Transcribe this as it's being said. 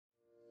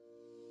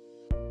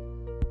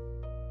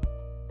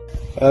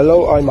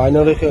Hello, I'm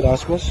Heinrich.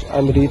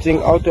 I'm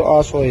reaching out to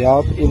ask for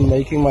help in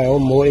making my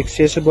home more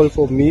accessible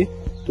for me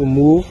to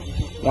move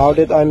now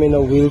that I'm in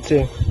a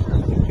wheelchair.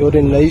 Your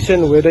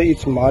donation, whether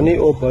it's money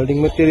or building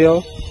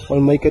material,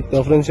 will make a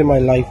difference in my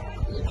life.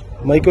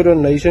 Make a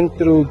donation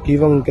through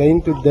Give and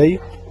Gain today.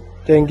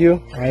 Thank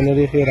you,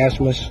 Heinrich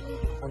Erasmus.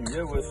 I'm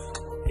here with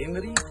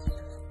Henry,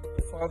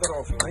 the father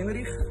of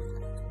Heinrich.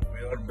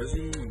 We are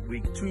busy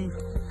week 2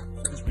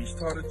 since we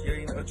started here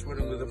in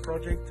Oudtshoorn with the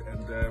project,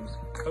 and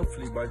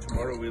hopefully by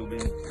tomorrow we'll be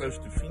close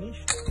to finish.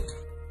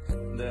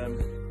 And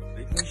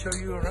let me show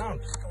you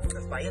around.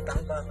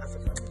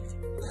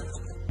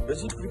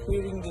 Busy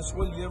preparing the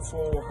soil here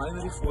for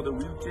Heinrich for the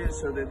wheelchair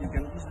so that he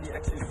can easily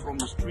access from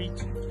the street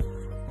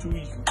to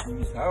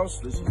his house.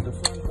 This is the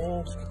front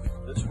door.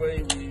 This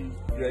way we're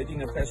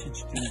creating a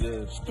passage to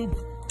the stoep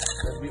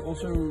that we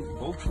also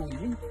built for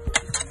him.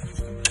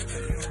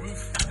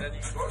 That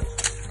he got.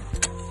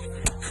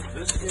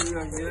 This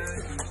area here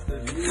is the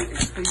new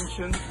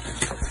extension.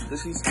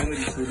 This is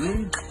Heinrich's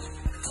room.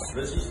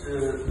 This is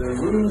the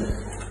room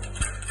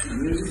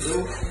newly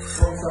built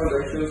from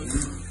foundations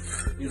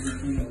with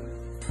everything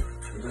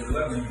with a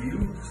lovely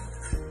view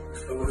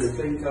over the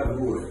 10-car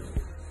board.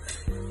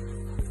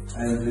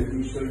 And let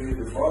me show you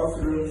the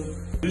bathroom.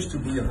 It used to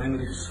be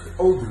Heinrich's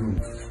old room.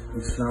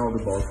 It's now the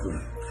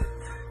bathroom.